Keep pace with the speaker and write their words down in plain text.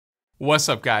What's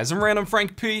up guys, I'm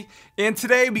randomfrankp, and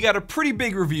today we got a pretty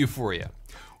big review for you.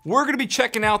 We're going to be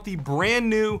checking out the brand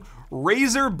new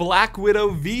Razer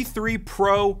BlackWidow V3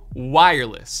 Pro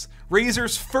Wireless.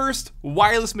 Razer's first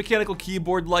wireless mechanical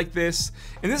keyboard like this,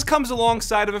 and this comes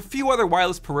alongside of a few other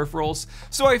wireless peripherals,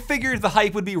 so I figured the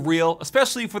hype would be real,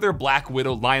 especially for their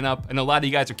BlackWidow lineup, and a lot of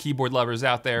you guys are keyboard lovers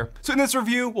out there. So in this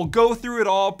review, we'll go through it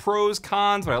all, pros,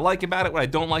 cons, what I like about it, what I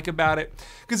don't like about it,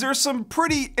 because there's some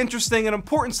pretty interesting and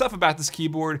important stuff about this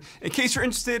keyboard in case you're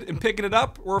interested in picking it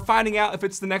up or finding out if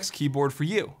it's the next keyboard for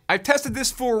you. I've tested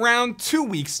this for around 2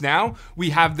 weeks now. We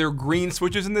have their green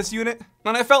switches in this unit,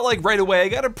 and I felt like right away I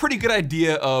got a pretty good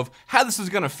idea of how this was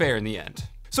gonna fare in the end.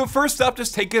 So first up,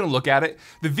 just taking a look at it,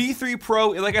 the V3 Pro,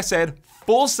 like I said,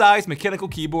 full-size mechanical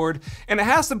keyboard, and it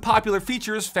has some popular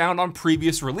features found on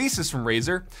previous releases from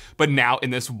Razer, but now in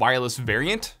this wireless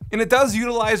variant. And it does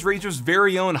utilize Razer's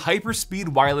very own hyperspeed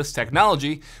wireless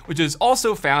technology, which is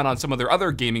also found on some of their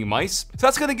other gaming mice. So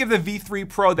that's gonna give the V3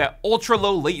 Pro that ultra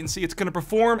low latency. It's gonna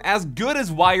perform as good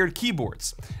as wired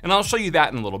keyboards, and I'll show you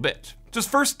that in a little bit. Just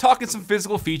first talking some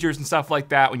physical features and stuff like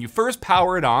that. When you first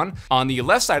power it on the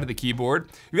left side of the keyboard,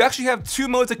 you actually have 2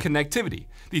 modes of connectivity.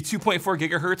 The 2.4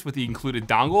 gigahertz with the included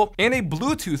dongle and a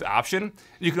Bluetooth option.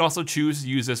 You can also choose to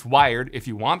use this wired if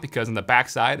you want, because on the back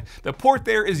side, the port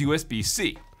there is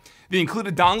USB-C. The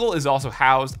included dongle is also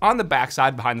housed on the back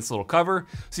side behind this little cover.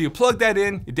 So you plug that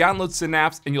in, you download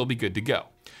Synapse, and you'll be good to go.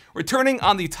 Returning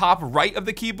on the top right of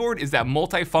the keyboard is that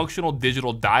multifunctional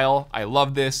digital dial. I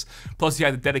love this. Plus you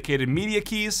have the dedicated media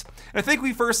keys. And I think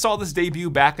we first saw this debut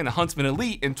back in the Huntsman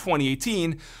Elite in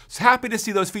 2018. So happy to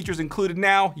see those features included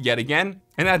now, yet again.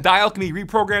 And that dial can be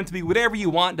reprogrammed to be whatever you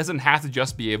want. Doesn't have to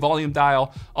just be a volume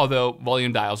dial, although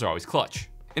volume dials are always clutch.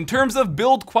 In terms of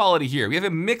build quality here, we have a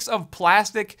mix of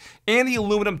plastic and the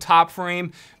aluminum top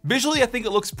frame. Visually, I think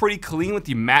it looks pretty clean with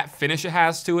the matte finish it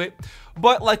has to it.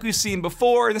 But like we've seen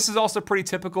before, and this is also pretty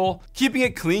typical, keeping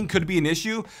it clean could be an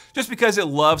issue just because it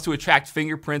loves to attract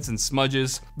fingerprints and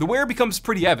smudges. The wear becomes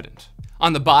pretty evident.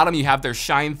 On the bottom, you have their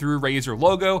shine through Razer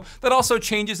logo that also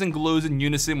changes and glows in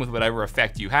unison with whatever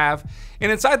effect you have.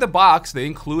 And inside the box, they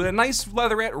include a nice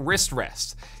leatherette wrist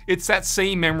rest. It's that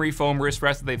same memory foam wrist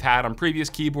rest that they've had on previous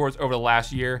keyboards over the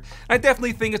last year. And I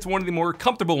definitely think it's one of the more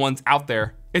comfortable ones out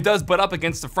there. It does butt up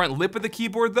against the front lip of the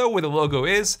keyboard though, where the logo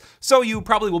is, so you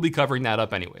probably will be covering that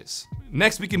up anyways.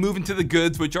 Next, we can move into the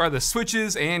goods, which are the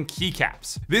switches and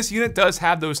keycaps. This unit does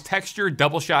have those textured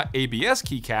double shot ABS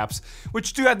keycaps,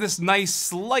 which do have this nice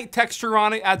slight texture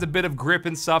on it, adds a bit of grip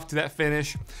and stuff to that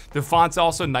finish. The font's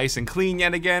also nice and clean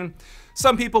yet again.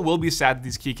 Some people will be sad that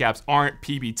these keycaps aren't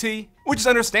PBT, which is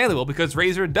understandable because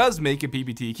Razer does make a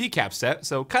PBT keycap set,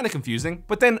 so kind of confusing.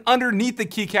 But then underneath the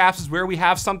keycaps is where we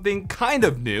have something kind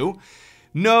of new.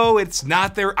 No, it's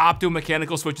not their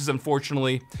optomechanical switches,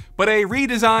 unfortunately, but a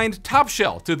redesigned top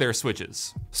shell to their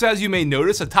switches. So as you may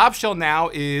notice, a top shell now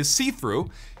is see-through.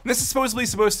 And this is supposedly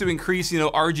supposed to increase,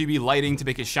 RGB lighting to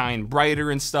make it shine brighter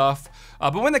and stuff.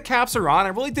 But when the caps are on, I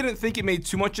really didn't think it made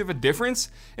too much of a difference.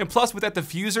 And plus with that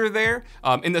diffuser there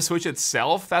in the switch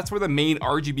itself, that's where the main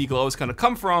RGB glow is gonna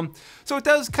come from. So it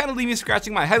does kind of leave me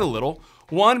scratching my head a little.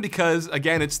 One, because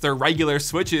again, it's their regular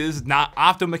switches, not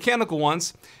optomechanical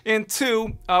ones. And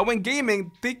two, when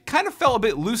gaming, they kind of fell a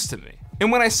bit loose to me.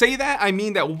 And when I say that, I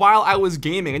mean that while I was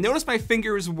gaming, I noticed my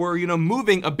fingers were,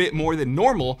 moving a bit more than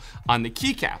normal on the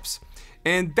keycaps.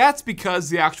 And that's because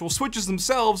the actual switches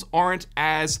themselves aren't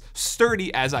as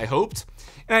sturdy as I hoped.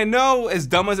 And I know, as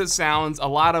dumb as it sounds, a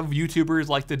lot of YouTubers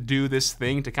like to do this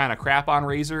thing to kind of crap on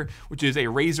Razer, which is a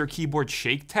Razer keyboard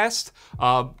shake test.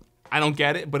 I don't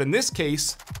get it, but in this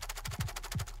case,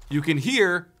 you can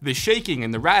hear the shaking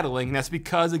and the rattling, and that's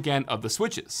because, again, of the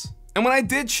switches. And when I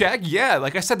did check, yeah,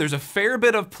 like I said, there's a fair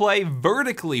bit of play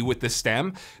vertically with the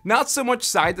stem, not so much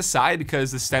side to side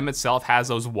because the stem itself has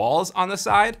those walls on the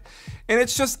side. And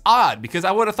it's just odd because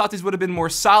I would have thought these would have been more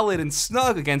solid and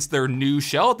snug against their new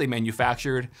shell that they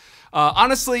manufactured.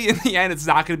 Honestly, in the end, it's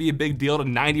not gonna be a big deal to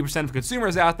 90% of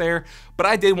consumers out there, but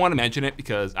I did want to mention it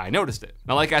because I noticed it.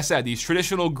 Now, like I said, these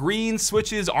traditional green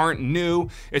switches aren't new.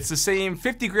 It's the same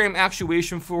 50-gram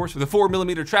actuation force with a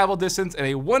 4mm travel distance and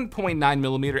a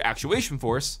 1.9mm actuation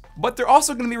force, but they're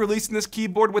also gonna be releasing this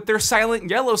keyboard with their silent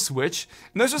yellow switch,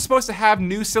 and those are supposed to have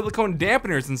new silicone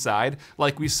dampeners inside,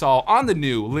 like we saw on the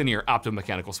new linear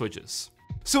optomechanical switches.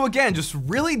 So again, just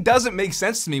really doesn't make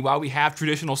sense to me why we have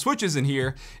traditional switches in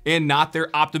here and not their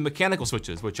optomechanical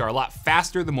switches, which are a lot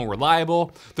faster, they're more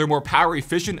reliable, they're more power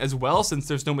efficient as well since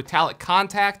there's no metallic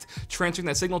contact transferring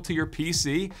that signal to your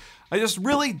PC. I just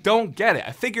really don't get it.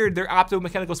 I figured their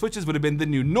optomechanical switches would have been the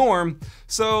new norm,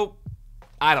 so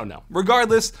I don't know.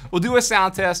 Regardless, we'll do a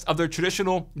sound test of their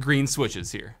traditional green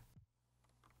switches here.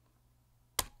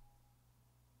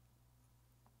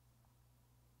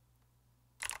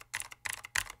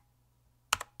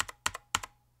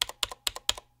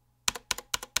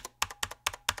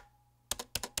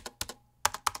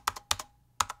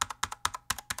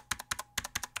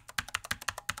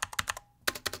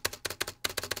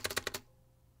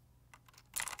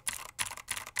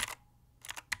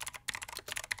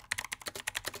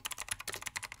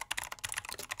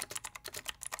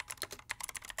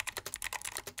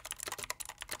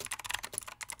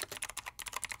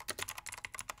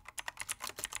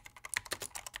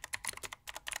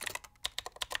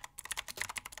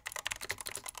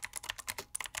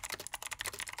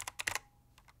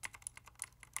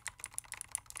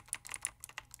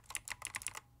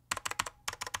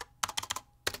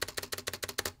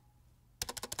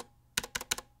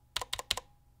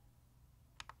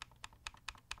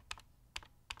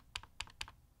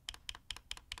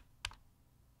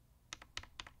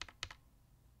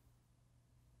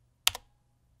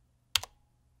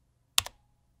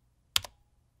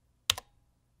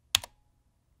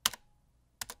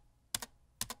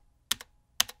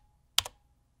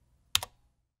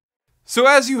 So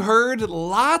as you heard,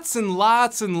 lots and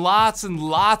lots and lots and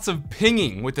lots of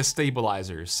pinging with the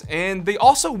stabilizers, and they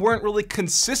also weren't really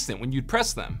consistent when you'd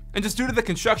press them. And just due to the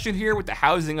construction here with the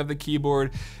housing of the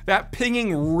keyboard, that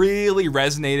pinging really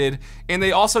resonated, and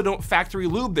they also don't factory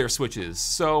lube their switches.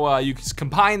 So you can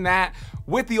combine that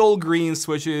with the old green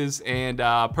switches, and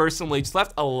personally, it's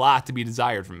left a lot to be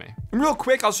desired from me. And real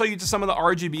quick, I'll show you just some of the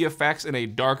RGB effects in a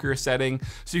darker setting,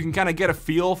 so you can kind of get a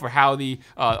feel for how the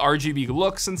RGB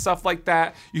looks and stuff like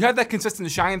that. You have that consistent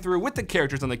shine through with the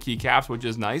characters on the keycaps, which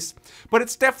is nice, but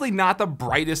it's definitely not the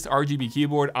brightest RGB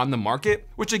keyboard on the market,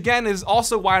 which again is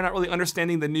also why I'm not really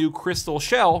understanding the new crystal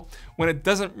shell when it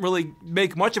doesn't really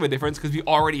make much of a difference because we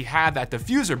already have that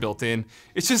diffuser built in.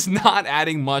 It's just not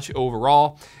adding much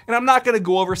overall. And I'm not gonna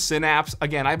go over Synapse.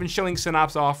 Again, I've been showing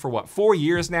Synapse off for what, 4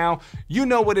 years now? You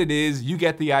know what it is, you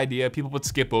get the idea, people would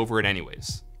skip over it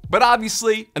anyways. But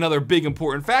obviously, another big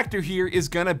important factor here is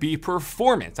gonna be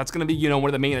performance. That's gonna be, you know, one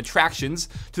of the main attractions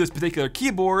to this particular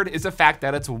keyboard is the fact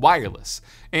that it's wireless.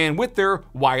 And with their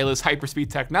wireless hyperspeed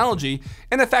technology,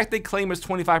 and the fact they claim is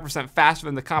 25% faster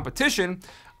than the competition,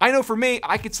 I know for me,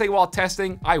 I could say while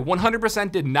testing, I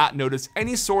 100% did not notice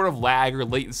any sort of lag or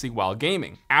latency while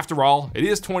gaming. After all, it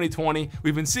is 2020.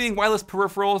 We've been seeing wireless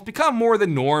peripherals become more the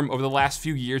norm over the last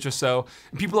few years or so.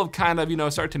 And people have kind of, you know,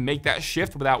 started to make that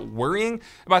shift without worrying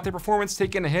about their performance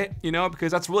taking a hit, you know,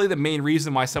 because that's really the main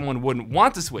reason why someone wouldn't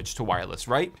want to switch to wireless,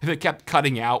 right? If it kept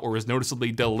cutting out or was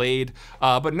noticeably delayed.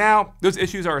 But now those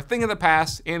issues are a thing of the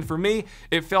past. And for me,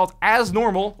 it felt as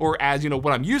normal or as, you know,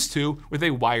 what I'm used to with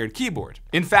a wired keyboard.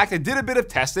 In fact, I did a bit of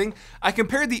testing. I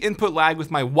compared the input lag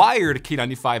with my wired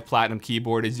K95 Platinum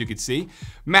keyboard, as you can see.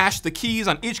 Mashed the keys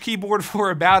on each keyboard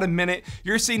for about a minute.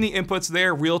 You're seeing the inputs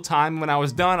there real time. When I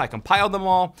was done, I compiled them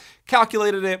all,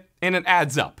 calculated it, and it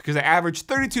adds up because I averaged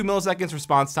 32 milliseconds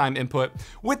response time input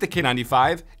with the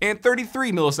K95 and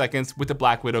 33 milliseconds with the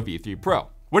BlackWidow V3 Pro.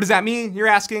 What does that mean, you're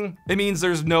asking? It means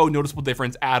there's no noticeable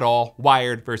difference at all,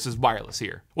 wired versus wireless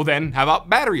here. Well then, how about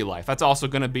battery life? That's also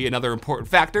gonna be another important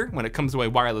factor when it comes to a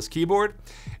wireless keyboard.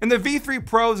 And the V3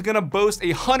 Pro is gonna boast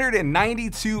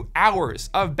 192 hours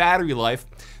of battery life.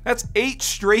 That's 8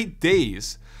 straight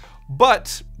days.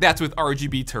 But that's with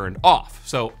RGB turned off.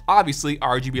 So obviously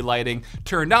RGB lighting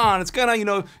turned on, it's gonna, you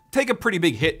know, take a pretty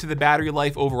big hit to the battery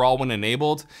life overall when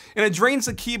enabled. And it drains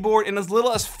the keyboard in as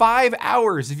little as 5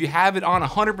 hours if you have it on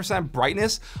 100%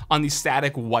 brightness on the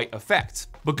static white effect.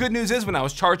 But good news is when I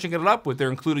was charging it up with their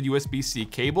included USB-C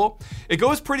cable, it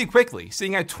goes pretty quickly,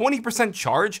 seeing a 20%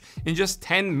 charge in just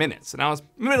 10 minutes. And I was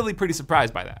admittedly pretty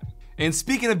surprised by that. And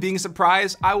speaking of being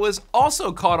surprised, I was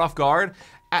also caught off guard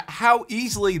at how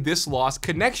easily this lost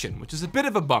connection, which is a bit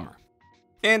of a bummer.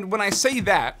 And when I say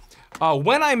that,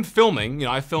 when I'm filming, you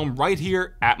know, I film right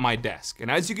here at my desk.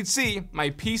 And as you can see, my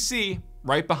PC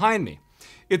right behind me,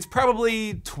 it's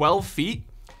probably 12 feet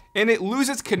and it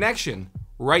loses connection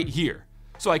right here.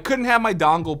 So I couldn't have my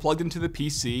dongle plugged into the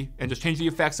PC and just change the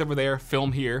effects over there,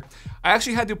 film here. I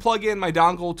actually had to plug in my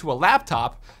dongle to a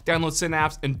laptop, download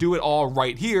Synapse, and do it all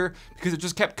right here because it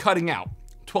just kept cutting out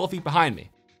 12 feet behind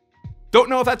me. Don't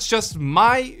know if that's just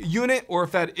my unit or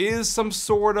if that is some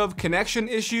sort of connection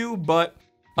issue, but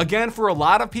again, for a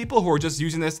lot of people who are just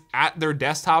using this at their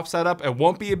desktop setup, it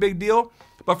won't be a big deal.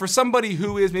 But for somebody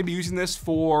who is maybe using this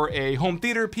for a home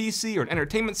theater PC or an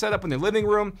entertainment setup in their living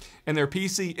room, and their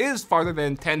PC is farther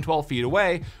than 10, 12 feet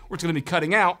away, where it's gonna be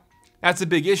cutting out, That's a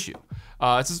big issue.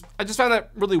 I just found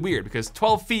that really weird because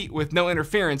 12 feet with no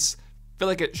interference, I feel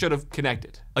like it should have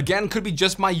connected. Again, could be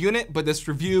just my unit, but this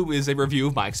review is a review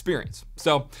of my experience.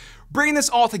 So bringing this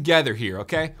all together here,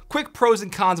 okay? Quick pros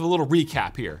and cons of a little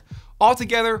recap here.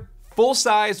 Altogether,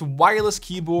 full-size wireless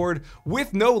keyboard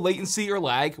with no latency or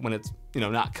lag when it's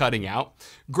not cutting out.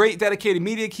 Great dedicated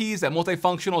media keys, that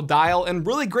multifunctional dial, and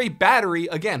really great battery,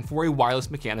 again, for a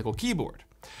wireless mechanical keyboard.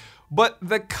 But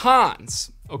the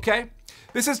cons, okay?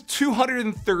 This is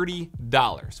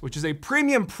 $230, which is a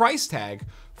premium price tag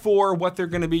for what they're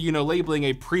gonna be, labeling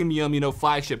a premium,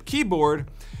 flagship keyboard,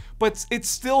 but it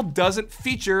still doesn't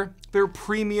feature their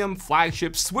premium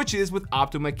flagship switches with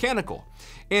optomechanical.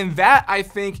 And that, I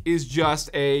think, is just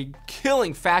a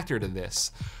killing factor to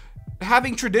this.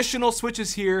 Having traditional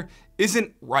switches here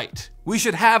isn't right. We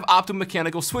should have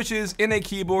optomechanical switches in a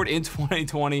keyboard in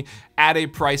 2020 at a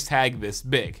price tag this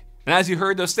big. And as you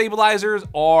heard, those stabilizers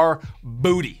are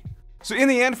booty. So in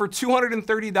the end, for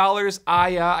 $230,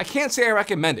 I can't say I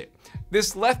recommend it.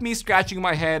 This left me scratching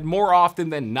my head more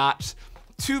often than not.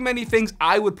 Too many things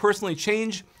I would personally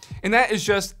change, and that is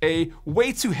just a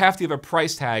way too hefty of a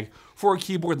price tag for a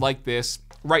keyboard like this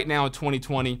right now in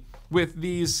 2020 with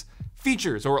these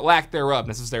features, or lack thereof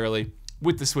necessarily,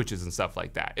 with the switches and stuff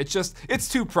like that. It's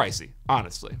too pricey,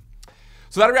 honestly.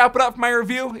 So that'll wrap it up for my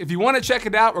review. If you want to check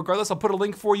it out, regardless, I'll put a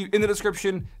link for you in the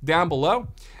description down below.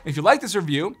 If you like this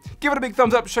review, give it a big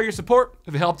thumbs up to show your support.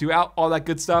 If it helped you out, all that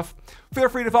good stuff. Feel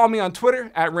free to follow me on Twitter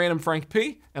at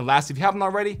randomfrankp. And lastly, if you haven't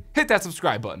already, hit that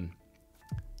subscribe button.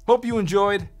 Hope you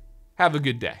enjoyed. Have a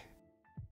good day.